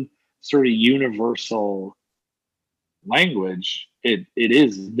one sort of universal language, it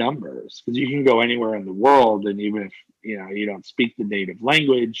is numbers, because you can go anywhere in the world, and even if you don't speak the native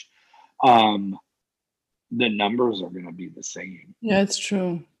language, the numbers are going to be the same. Yeah, it's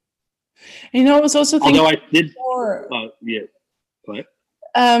true. I was also thinking, although I did what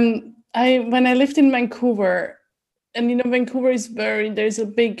when I lived in Vancouver, and Vancouver is there's a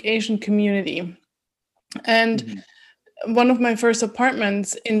big Asian community, and one of my first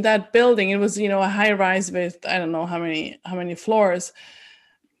apartments in that building, it was a high rise with I don't know how many floors,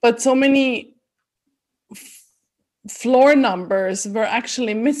 but so many floor numbers were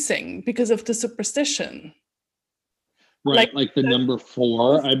actually missing because of the superstition. Right, like the number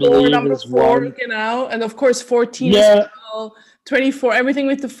 4, I believe, is 4, one. And of course 14 as well, 24, everything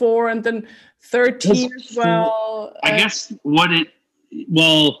with the 4, and then 13 as well. I guess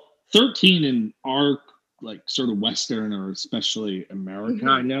 13 in our like sort of Western, or especially America,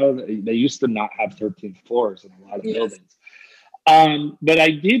 I know that they used to not have 13 floors in a lot of buildings. But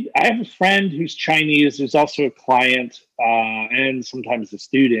I have a friend who's Chinese, who's also a client, and sometimes a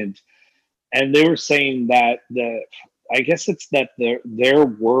student. And they were saying that I guess it's that their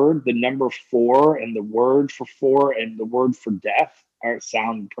word, the number 4, and the word for 4 and the word for death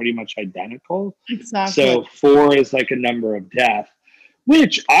sound pretty much identical. Exactly. So 4 is like a number of death,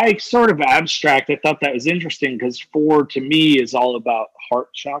 which I sort of abstract. I thought that was interesting, because 4 to me is all about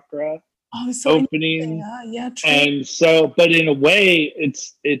heart chakra opening. Yeah, true. And so, but in a way,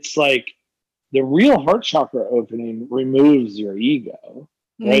 it's like the real heart chakra opening removes your ego.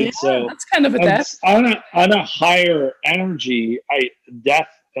 Right, yeah, so that's kind of a death. On a higher energy. Death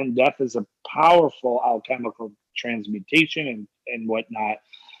is a powerful alchemical transmutation and whatnot.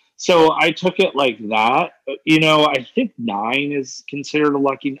 So I took it like that. I think 9 is considered a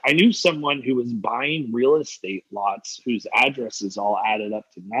lucky. I knew someone who was buying real estate lots whose addresses all added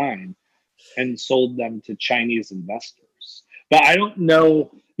up to 9, and sold them to Chinese investors. But I don't know.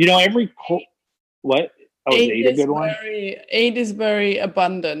 What. Oh, 8 a good one? 8 is very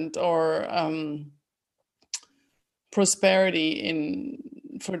abundant, or prosperity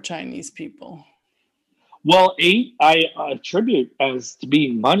for Chinese people. Well, 8 I attribute as to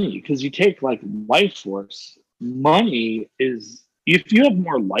being money, because you take like life force. Money is, if you have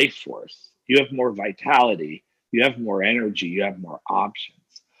more life force, you have more vitality, you have more energy, you have more options.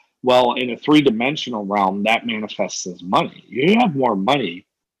 Well, in a 3-dimensional realm, that manifests as money. You have more money,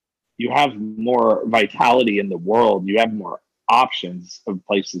 you have more vitality in the world. You have more options of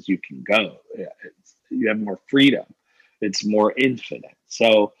places you can go. You have more freedom. It's more infinite.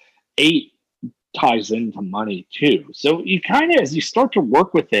 So 8 ties into money too. So you kind of, as you start to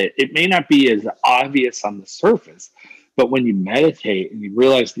work with it, it may not be as obvious on the surface, but when you meditate and you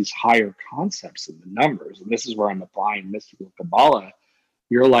realize these higher concepts in the numbers, and this is where I'm applying mystical Kabbalah,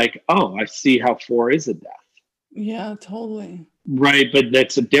 you're like, oh, I see how 4 is a death. Yeah, totally. Right, but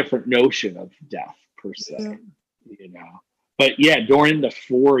that's a different notion of death per se, Yeah. But yeah, during the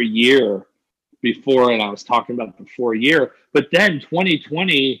 4 year before, and I was talking about the 4 year, but then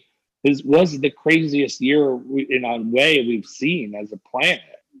 2020 was the craziest year in a way we've seen as a planet,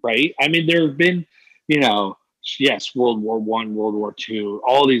 right? I mean, there have been, yes, World War I, World War II,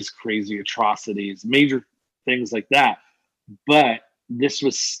 all these crazy atrocities, major things like that, but this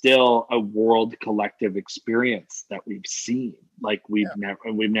was still a world collective experience that we've seen. Like we've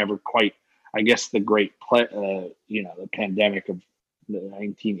never quite, I guess, the great, the pandemic of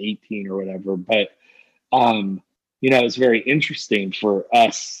 1918 or whatever. But, it's very interesting for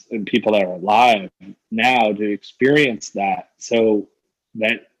us and people that are alive now to experience that. So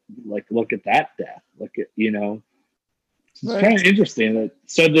that, like, look at that death. Look at, it's kind of interesting.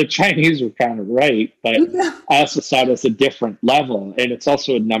 So the Chinese were kind of right, but I also saw it as a different level, and it's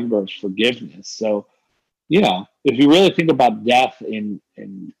also a number of forgiveness. So, if you really think about death in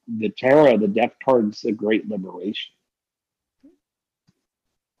the tarot, the death card's a great liberation.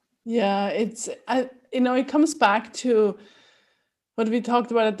 Yeah, it comes back to what we talked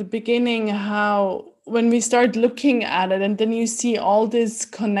about at the beginning, how when we start looking at it and then you see all these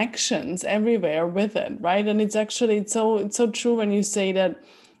connections everywhere with it, right? And it's so true when you say that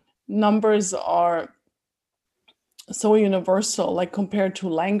numbers are so universal, like compared to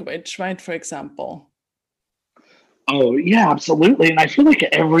language, right? For example. Oh, yeah, absolutely. And I feel like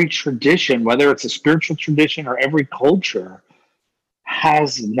every tradition, whether it's a spiritual tradition or every culture,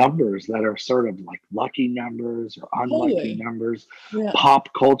 has numbers that are sort of like lucky numbers or unlucky numbers. Yeah. Pop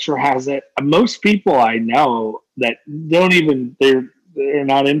culture has it. Most people I know that they're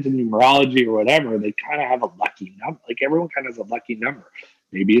not into numerology or whatever, they kind of have a lucky number. Like everyone kind of has a lucky number.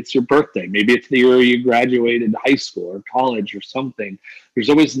 Maybe it's your birthday. Maybe it's the year you graduated high school or college or something. There's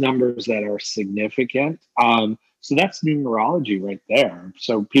always numbers that are significant. So that's numerology right there.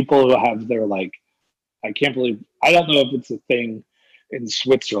 So people who have their I don't know if it's a thing in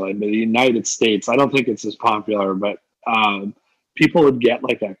Switzerland, but the United States, I don't think it's as popular, but people would get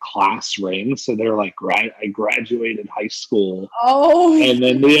like a class ring. So they're like, I graduated high school. Oh, and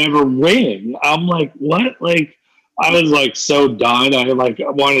then they have a ring. I'm like, what? Like, I was like so done. I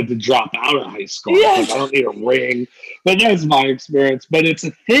wanted to drop out of high school. Yes. I don't need a ring. But that's my experience. But it's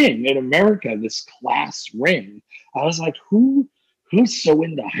a thing in America, this class ring. I was like, who's so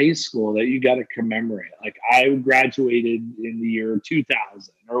into high school that you got to commemorate? Like I graduated in the year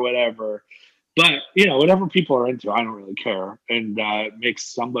 2000 or whatever. But, whatever people are into, I don't really care. And it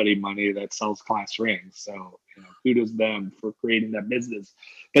makes somebody money that sells class rings. So, kudos them for creating that business.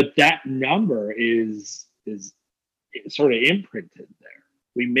 But that number is sort of imprinted there.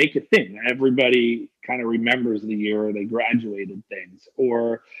 We make a thing. Everybody kind of remembers the year they graduated things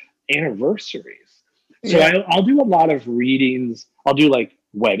or anniversaries. So yeah. I'll do a lot of readings. I'll do like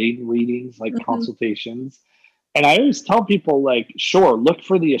wedding readings, like consultations. And I always tell people sure, look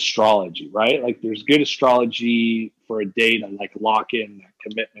for the astrology, right? Like there's good astrology for a day to lock in that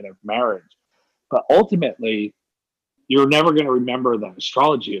commitment of marriage. But ultimately, you're never going to remember the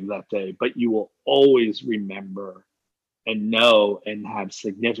astrology of that day, but you will always remember and know and have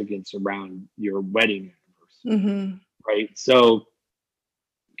significance around your wedding anniversary, right? So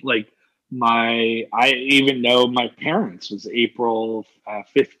I even know my parents was April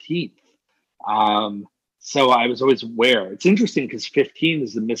 15th. So I was always aware. It's interesting because 15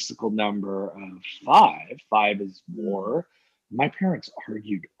 is the mystical number of 5. 5 is war. My parents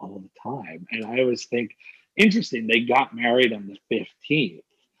argued all the time. And I always think, interesting, they got married on the 15th.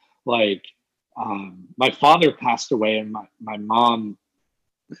 My father passed away and my mom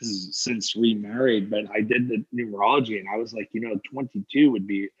has since remarried, but I did the numerology and I was like, 22 would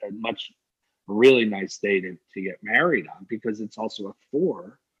be a really nice day to get married on because it's also a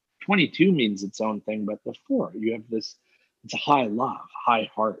 4. 22 means its own thing, but the 4, you have this, it's a high love, high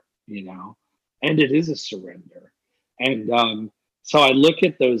heart, and it is a surrender. And so I look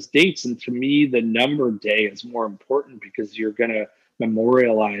at those dates, and to me, the number day is more important because you're going to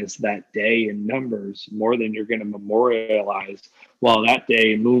memorialize that day in numbers more than you're going to memorialize, well, that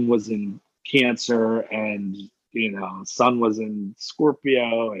day moon was in Cancer and sun was in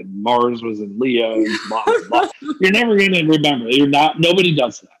Scorpio and Mars was in Leo and blah, blah, blah. You're never going to remember. Nobody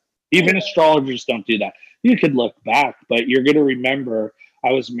does that. Even astrologers don't do that. You could look back, but you're going to remember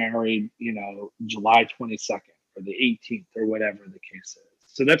I was married, July 22nd or the 18th or whatever the case is.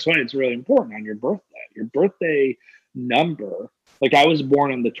 So that's why it's really important on your birthday. Your birthday number, like I was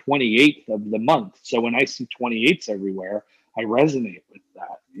born on the 28th of the month. So when I see 28s everywhere, I resonate with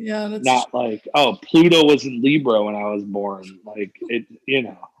that. Yeah, that's not like, oh, Pluto was in Libra when I was born. Like it.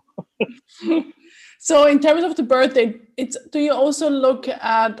 So in terms of the birthday, do you also look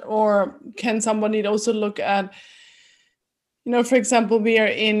at, or can somebody also look at, for example, we are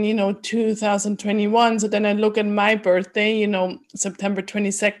in, 2021. So then I look at my birthday, September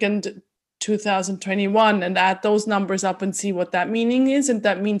 22nd, 2021, and add those numbers up and see what that meaning is. And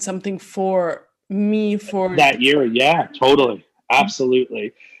that means something for me for that year. Yeah, totally.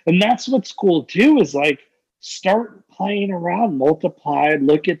 Absolutely. And that's what's cool too, is like start playing around, multiply,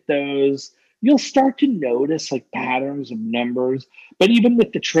 look at those. You'll start to notice like patterns of numbers, but even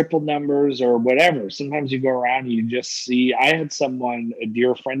with the triple numbers or whatever, sometimes you go around and you just see. I had someone, a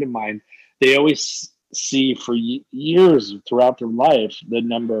dear friend of mine, they always see for years throughout their life the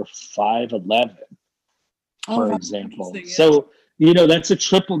number 511, for example. So, that's a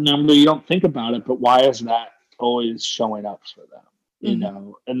triple number. You don't think about it, but why is that always showing up for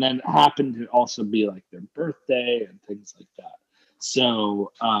them? And then it happened to also be like their birthday and things like that.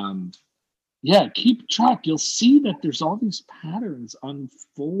 So, keep track. You'll see that there's all these patterns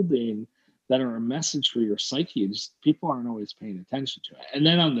unfolding that are a message for your psyche. Just people aren't always paying attention to it. And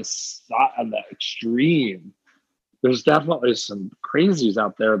then on the extreme, there's definitely some crazies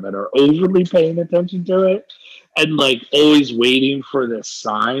out there that are overly paying attention to it and like always waiting for this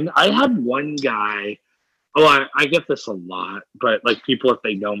sign. I had one guy. Oh, I get this a lot, but like people, if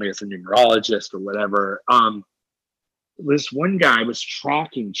they know me as a numerologist or whatever, this one guy was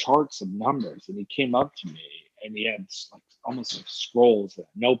tracking charts of numbers, and he came up to me and he had like almost like scrolls in a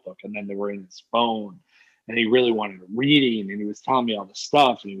notebook, and then they were in his phone, and he really wanted a reading, and he was telling me all the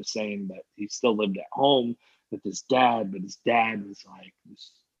stuff, and he was saying that he still lived at home with his dad, but his dad was like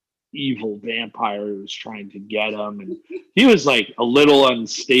this evil vampire who was trying to get him, and he was like a little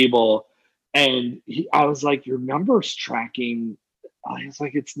unstable. And I was like, your number's tracking. I was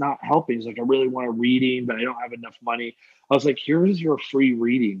like, it's not helping. He's like, I really want a reading, but I don't have enough money. I was like, here's your free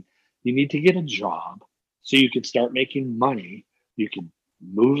reading. You need to get a job so you could start making money. You can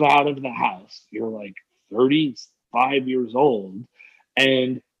move out of the house. You're like 35 years old,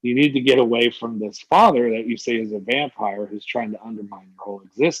 and you need to get away from this father that you say is a vampire who's trying to undermine your whole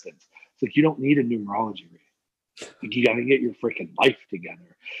existence. It's like, you don't need a numerology reading. Like, you got to get your freaking life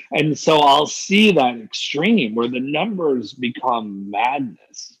together. And so I'll see that extreme where the numbers become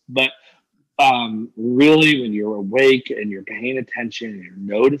madness. But really, when you're awake and you're paying attention and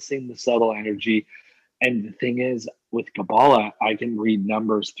you're noticing the subtle energy, and the thing is, with Kabbalah, I can read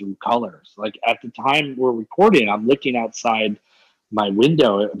numbers through colors. Like at the time we're recording, I'm looking outside my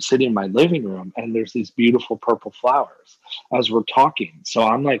window. I'm sitting in my living room, and there's these beautiful purple flowers as we're talking. So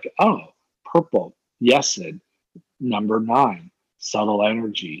I'm like, oh, purple, Yesod. Number 9, subtle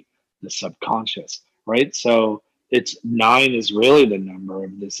energy, the subconscious, right? So it's 9 is really the number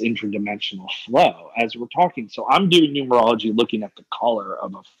of this interdimensional flow as we're talking. So I'm doing numerology looking at the color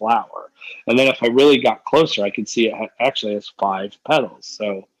of a flower. And then if I really got closer, I could see it actually has 5 petals.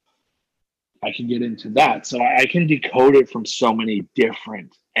 So I can get into that. So I can decode it from so many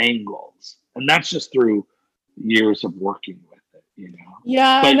different angles. And that's just through years of working with.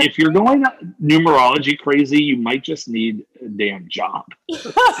 Yeah. But if you're going numerology crazy, you might just need a damn job.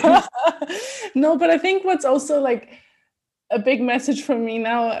 No, but I think what's also like a big message from me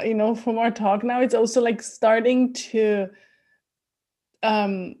now, from our talk now, it's also like starting to,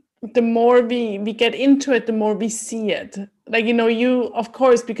 the more we get into it, the more we see it. Like, you, of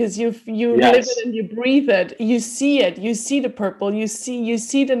course, because you live it and you breathe it, you see the purple, you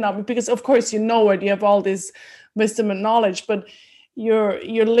see the number, because of course, you have all this wisdom and knowledge, but you're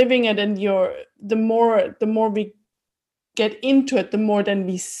living it, and the more we get into it, the more then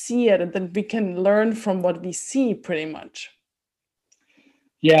we see it, and then we can learn from what we see, pretty much.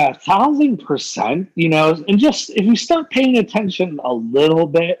 Yeah, 1,000%, and just if you start paying attention a little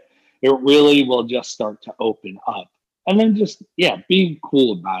bit, it really will just start to open up. And then just, be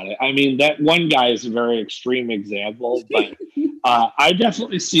cool about it. I mean, that one guy is a very extreme example, but I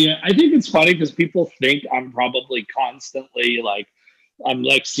definitely see it. I think it's funny because people think I'm probably constantly like, I'm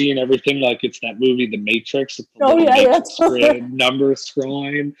like seeing everything like it's that movie, The Matrix. Numbers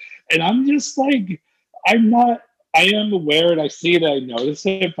scrolling. And I'm just like, I am aware and I see it, I notice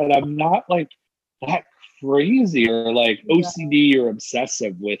it, but I'm not like that crazy or like OCD or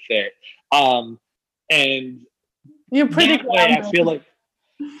obsessive with it. And you're pretty that way, I feel like,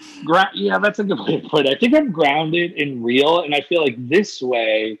 Yeah, that's a good way to put it. I think I'm grounded and real, and I feel like this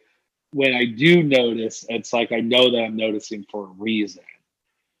way, when I do notice, it's like I know that I'm noticing for a reason.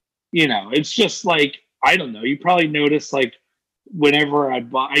 It's just like, I don't know. You probably notice, like, whenever I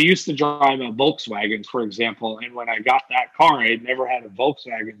used to drive a Volkswagen, for example, and when I got that car, I had never had a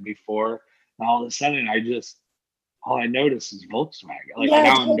Volkswagen before. And all of a sudden, all I notice is Volkswagen. Like, yeah,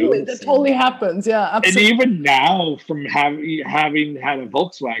 now totally. I'm noticing. That totally happens. Yeah, absolutely. And even now, from having had a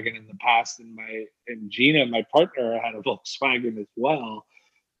Volkswagen in the past, and Gina, my partner, had a Volkswagen as well.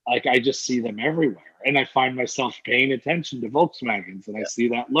 Like, I just see them everywhere, and I find myself paying attention to Volkswagens, and I see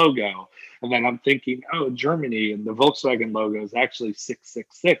that logo, and then I'm thinking, oh, Germany, and the Volkswagen logo is actually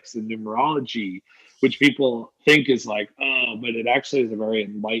 666 in numerology, which people think is like, oh, but it actually is a very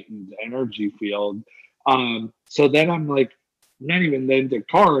enlightened energy field. So then I'm like, not even into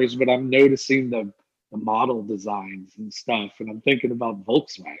cars, but I'm noticing the model designs and stuff, and I'm thinking about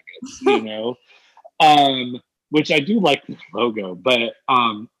Volkswagens, which I do like the logo, but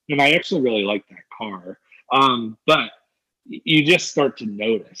and I actually really like that car. But you just start to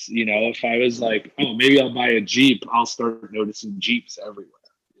notice, if I was like, oh, maybe I'll buy a Jeep, I'll start noticing Jeeps everywhere.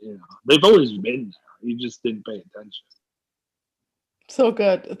 They've always been there. You just didn't pay attention. So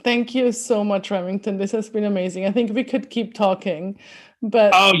good. Thank you so much, Remington. This has been amazing. I think we could keep talking,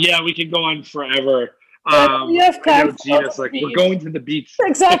 but oh yeah, we could go on forever. We have time. Gina's like, we're going to the beach.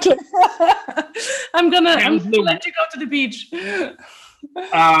 Exactly. I'm gonna let you go to the beach.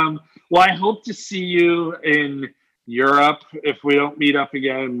 Well, I hope to see you in Europe if we don't meet up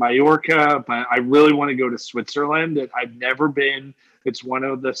again in Mallorca, but I really want to go to Switzerland. I've never been. It's one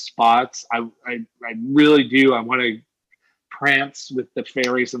of the spots I really do. I want to prance with the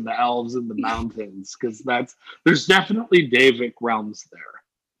fairies and the elves in the mountains, because there's definitely Davic realms there.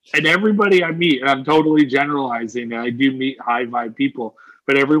 And everybody I meet, and I'm totally generalizing, and I do meet high vibe people,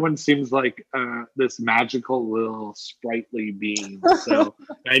 but everyone seems like this magical little sprightly being. So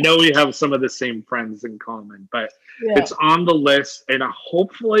I know we have some of the same friends in common, but it's on the list. And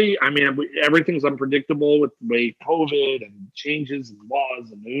hopefully, everything's unpredictable with the way COVID and changes and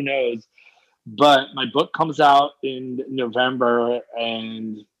laws, and who knows. But my book comes out in November,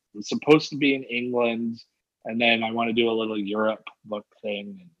 and it's supposed to be in England. And then I want to do a little Europe book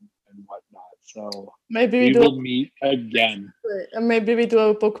thing and whatnot. So maybe we will meet again. Maybe we do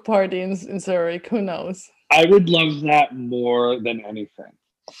a book party in Zurich. Who knows? I would love that more than anything.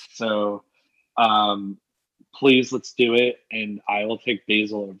 So please, let's do it. And I will take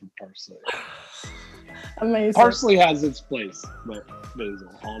basil over parsley. Amazing. Parsley has its place, but basil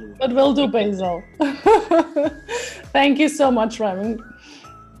all the way. But we'll do basil. Thank you so much, Remy.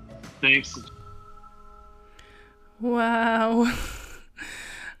 Thanks. Wow.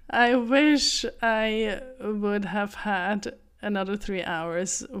 I wish I would have had another 3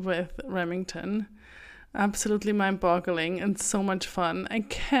 hours with Remington. Absolutely mind-boggling and so much fun. I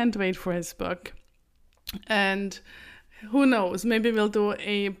can't wait for his book. And who knows, maybe we'll do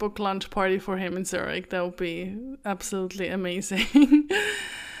a book launch party for him in Zurich. That would be absolutely amazing.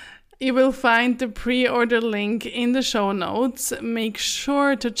 You will find the pre-order link in the show notes. Make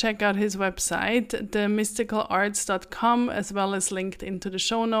sure to check out his website, themysticalarts.com, as well as linked into the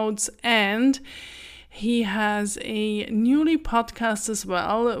show notes. And he has a newly podcast as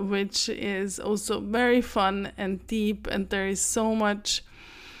well, which is also very fun and deep. And there is so much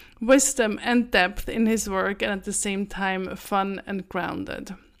wisdom and depth in his work, and at the same time, fun and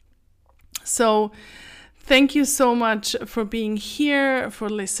grounded. So thank you so much for being here, for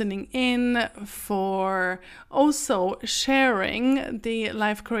listening in, for also sharing the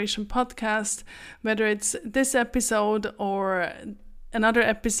Life Creation podcast, whether it's this episode or another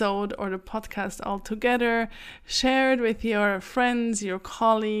episode or the podcast altogether. Share it with your friends, your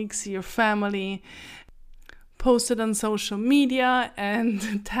colleagues, your family. Post it on social media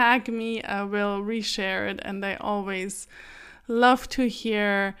and tag me. I will reshare it, and I always love to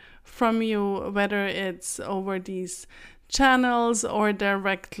hear from you, whether it's over these channels or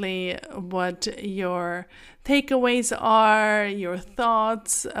directly, what your takeaways are, your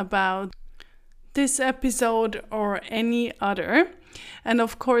thoughts about this episode or any other. And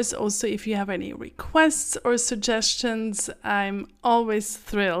of course, also if you have any requests or suggestions, I'm always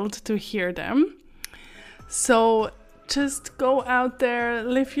thrilled to hear them. So just go out there,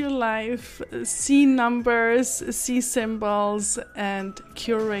 live your life, see numbers, see symbols, and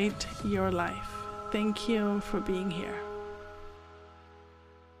curate your life. Thank you for being here.